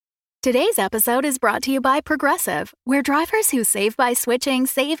Today's episode is brought to you by Progressive, where drivers who save by switching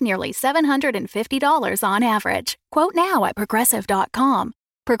save nearly $750 on average. Quote now at Progressive.com.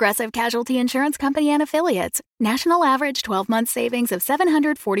 Progressive Casualty Insurance Company and Affiliates. National average 12-month savings of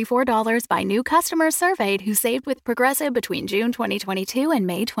 $744 by new customers surveyed who saved with Progressive between June 2022 and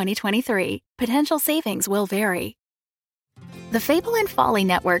May 2023. Potential savings will vary. The Fable and Folly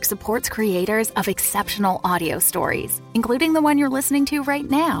Network supports creators of exceptional audio stories, including the one you're listening to right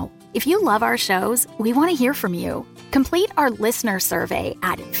now. If you love our shows, we want to hear from you. Complete our listener survey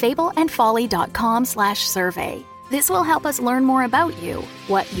at fableandfolly.com/survey. This will help us learn more about you,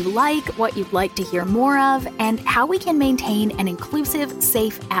 what you like, what you'd like to hear more of, and how we can maintain an inclusive,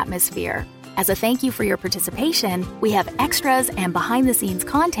 safe atmosphere. As a thank you for your participation, we have extras and behind-the-scenes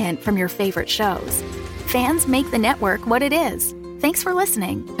content from your favorite shows. Fans make the network what it is. Thanks for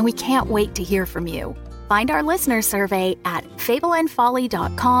listening, and we can't wait to hear from you. Find our listener survey at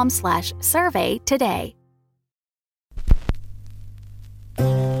fableandfolly.com/survey today.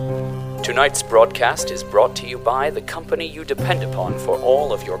 Tonight's broadcast is brought to you by the company you depend upon for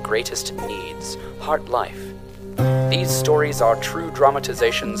all of your greatest needs, Heart Life. These stories are true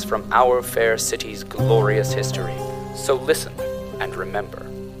dramatizations from our fair city's glorious history. So listen and remember,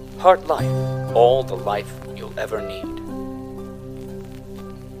 Heart Life, all the life you'll ever need.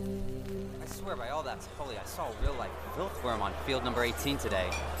 I swear by all that's holy, I saw a real-life filthworm on field number 18 today.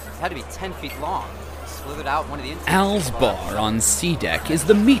 It had to be 10 feet long. Slithered out one of the Al's Bar on C Deck is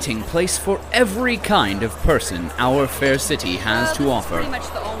the meeting place for every kind of person our fair city has to offer.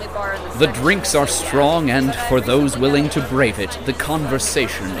 The drinks are strong, and for those willing to brave it, the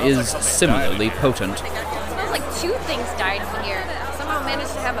conversation is similarly potent. It smells like two things died here. Somehow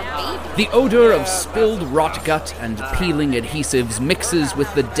managed to have a baby. The odor of spilled rot gut and peeling adhesives mixes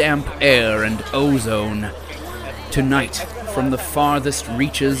with the damp air and ozone. Tonight, from the farthest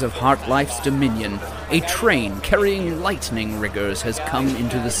reaches of Heartlife's dominion, a train carrying lightning riggers has come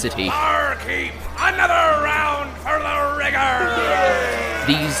into the city. Barkeep, another round for the riggers!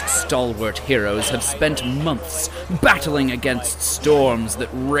 These stalwart heroes have spent months battling against storms that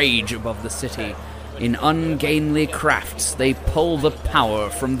rage above the city. In ungainly crafts, they pull the power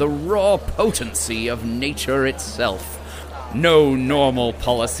from the raw potency of nature itself. No normal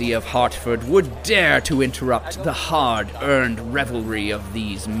policy of Hartford would dare to interrupt the hard-earned revelry of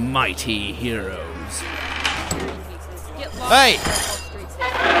these mighty heroes. Hey!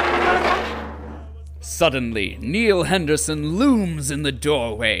 Suddenly, Neil Henderson looms in the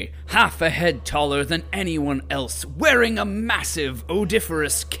doorway, half a head taller than anyone else, wearing a massive,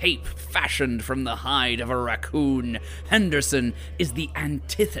 odoriferous cape fashioned from the hide of a raccoon. Henderson is the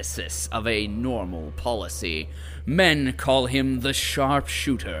antithesis of a normal policy. Men call him the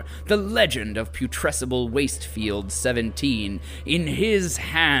sharpshooter, the legend of putrescible Wastefield 17. In his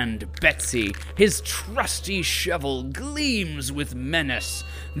hand, Betsy, his trusty shovel, gleams with menace.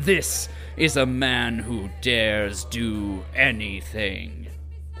 This is a man who dares do anything.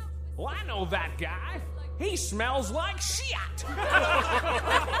 Well, I know that guy. He smells like shit.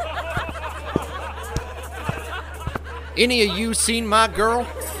 Any of you seen my girl?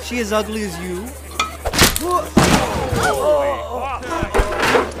 She as ugly as you?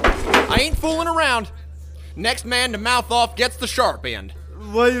 I ain't fooling around. Next man to mouth off gets the sharp end.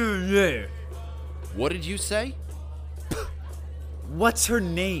 Wait a minute. What did you say? What's her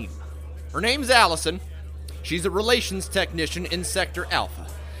name? Her name's Allison. She's a relations technician in Sector Alpha.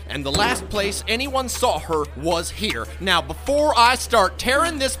 And the last place anyone saw her was here. Now, before I start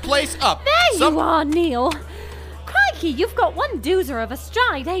tearing this place up... There you are, Neil. Crikey, you've got one doozer of a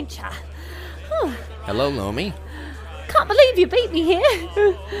stride, ain't ya? Hello, Lomi. Can't believe you beat me here.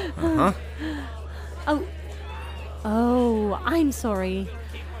 Uh-huh. Oh, I'm sorry.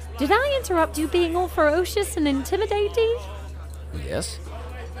 Did I interrupt you being all ferocious and intimidating? Yes?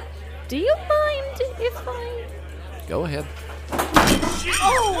 Do you mind if I... Go ahead.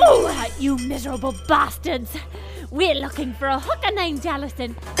 Oh, you miserable bastards! We're looking for a hooker named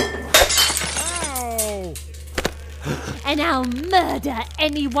Allison. Ow! And I'll murder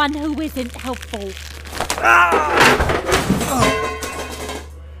anyone who isn't helpful.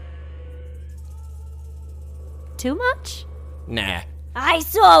 Too much? Nah. I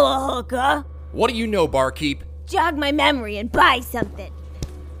saw a hooker. What do you know, barkeep? Jog my memory and buy something.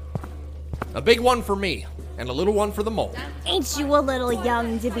 A big one for me, and a little one for the mole. Ain't you a little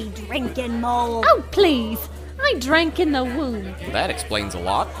young to be drinking, mole? Oh, please. I drank in the womb. That explains a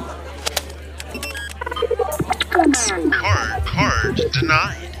lot. Card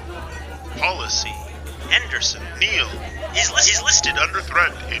denied. Policy, Henderson, Neil. He's listed under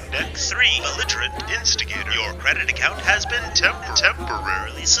threat. Index 3, belligerent instigator. Your credit account has been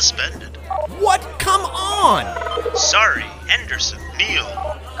temporarily suspended. What? Come on! Sorry, Henderson. Neil.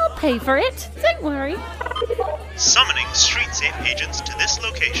 I'll pay for it. Don't worry. Summoning street safe agents to this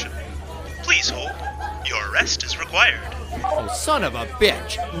location. Please hold. Your arrest is required. Oh, son of a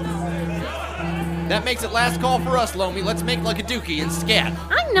bitch. That makes it last call for us, Lomi. Let's make like a dookie and scat.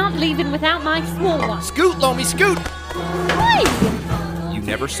 I'm not leaving without my small one. Scoot, Lomi, scoot! Hey! You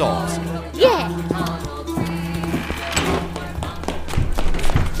never saw us. Yeah.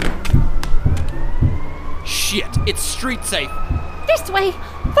 Shit, it's street safe. This way.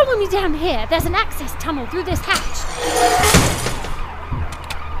 Follow me down here. There's an access tunnel through this hatch.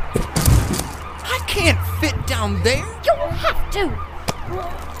 I can't fit down there. You'll have to.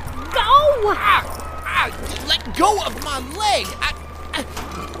 Go! Let go of my leg!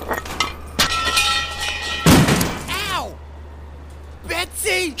 Ow!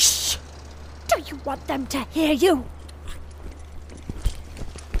 Betsy! Shh! Do you want them to hear you?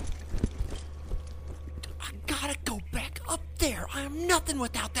 I gotta go back up there. I am nothing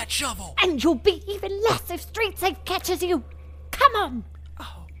without that shovel. And you'll be even less if Street Safe catches you. Come on!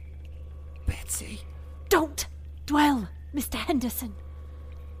 Oh, Betsy. Don't dwell, Mr. Henderson.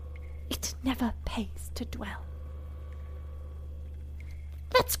 It never pays to dwell.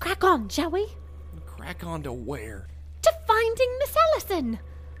 Let's crack on, shall we? Crack on to where? To finding Miss Allison.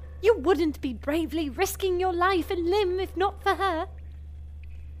 You wouldn't be bravely risking your life and limb if not for her.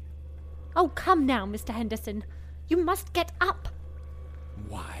 Oh, come now, Mr. Henderson. You must get up.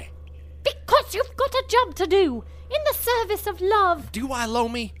 Why? Because you've got a job to do in the service of love. Do I,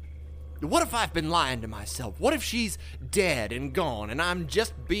 Lomi? What if I've been lying to myself? What if she's dead and gone and I'm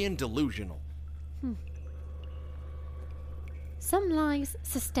just being delusional? Some lies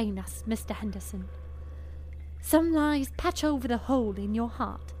sustain us, Mr. Henderson. Some lies patch over the hole in your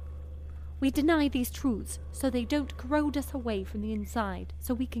heart. We deny these truths so they don't corrode us away from the inside,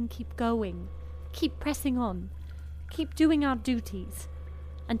 so we can keep going, keep pressing on, keep doing our duties,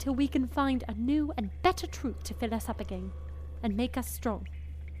 until we can find a new and better truth to fill us up again and make us strong.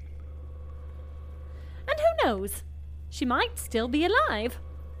 And who knows? She might still be alive.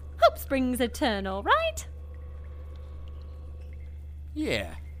 Hope springs eternal, right?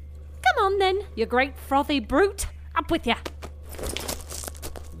 Yeah. Come on then, you great frothy brute. Up with ya.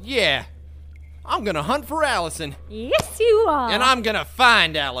 Yeah. I'm gonna hunt for Allison. Yes, you are. And I'm gonna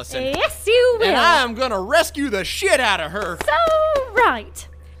find Allison. Yes, you will. And I'm gonna rescue the shit out of her. So, right.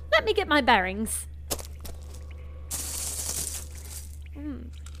 Let me get my bearings.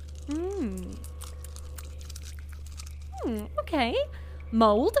 Okay.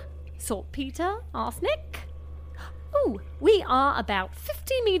 Mold, saltpeter, arsenic. Ooh, we are about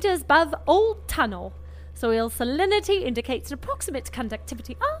 50 meters above Old Tunnel. Soil salinity indicates an approximate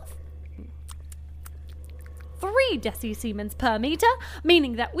conductivity of 3 decisiemens per meter,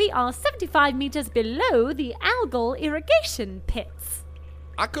 meaning that we are 75 meters below the algal irrigation pits.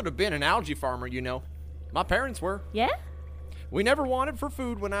 I could have been an algae farmer, you know. My parents were. Yeah? We never wanted for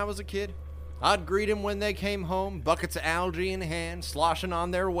food when I was a kid. I'd greet them when they came home, buckets of algae in hand, sloshing on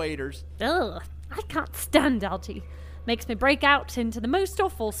their waders. Ugh, I can't stand algae. Makes me break out into the most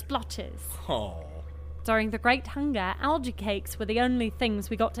awful splotches. Oh. During the Great Hunger, algae cakes were the only things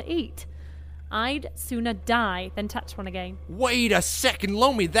we got to eat. I'd sooner die than touch one again. Wait a second,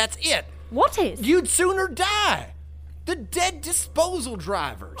 Lomi, that's it. What is? You'd sooner die. The dead disposal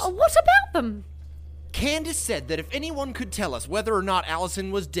drivers. Oh, what about them? Candace said that if anyone could tell us whether or not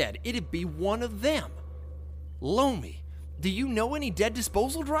Allison was dead, it'd be one of them. Lomi, do you know any dead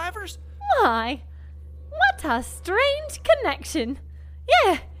disposal drivers? Why, what a strange connection.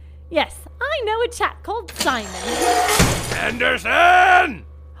 Yes, I know a chap called Simon. Henderson!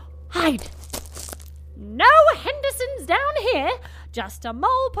 Hide. No Hendersons down here, just a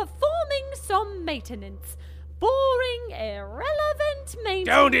mole performing some maintenance. Boring, irrelevant maintenance.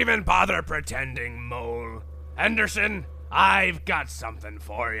 Don't even bother pretending, Mole. Henderson, I've got something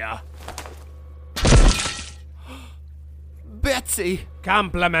for you. Betsy.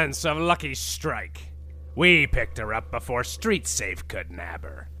 Compliments of Lucky Strike. We picked her up before Street Safe could nab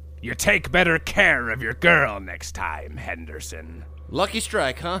her. You take better care of your girl next time, Henderson. Lucky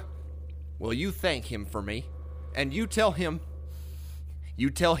Strike, huh? Well, you thank him for me. And you tell him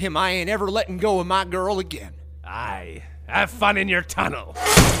I ain't ever letting go of my girl again. Aye. Have fun in your tunnel.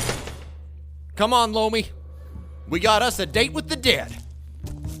 Come on, Lomi. We got us a date with the dead.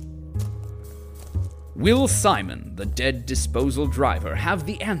 Will Simon, the dead disposal driver, have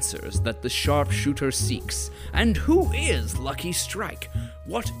the answers that the sharpshooter seeks? And who is Lucky Strike?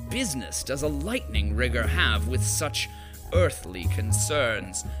 What business does a lightning rigger have with such earthly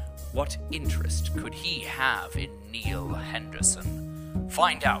concerns, what interest could he have in Neil Henderson?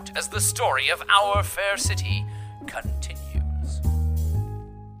 Find out as the story of Our Fair City continues.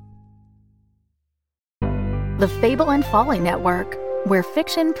 The Fable and Folly Network, where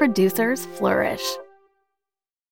fiction producers flourish.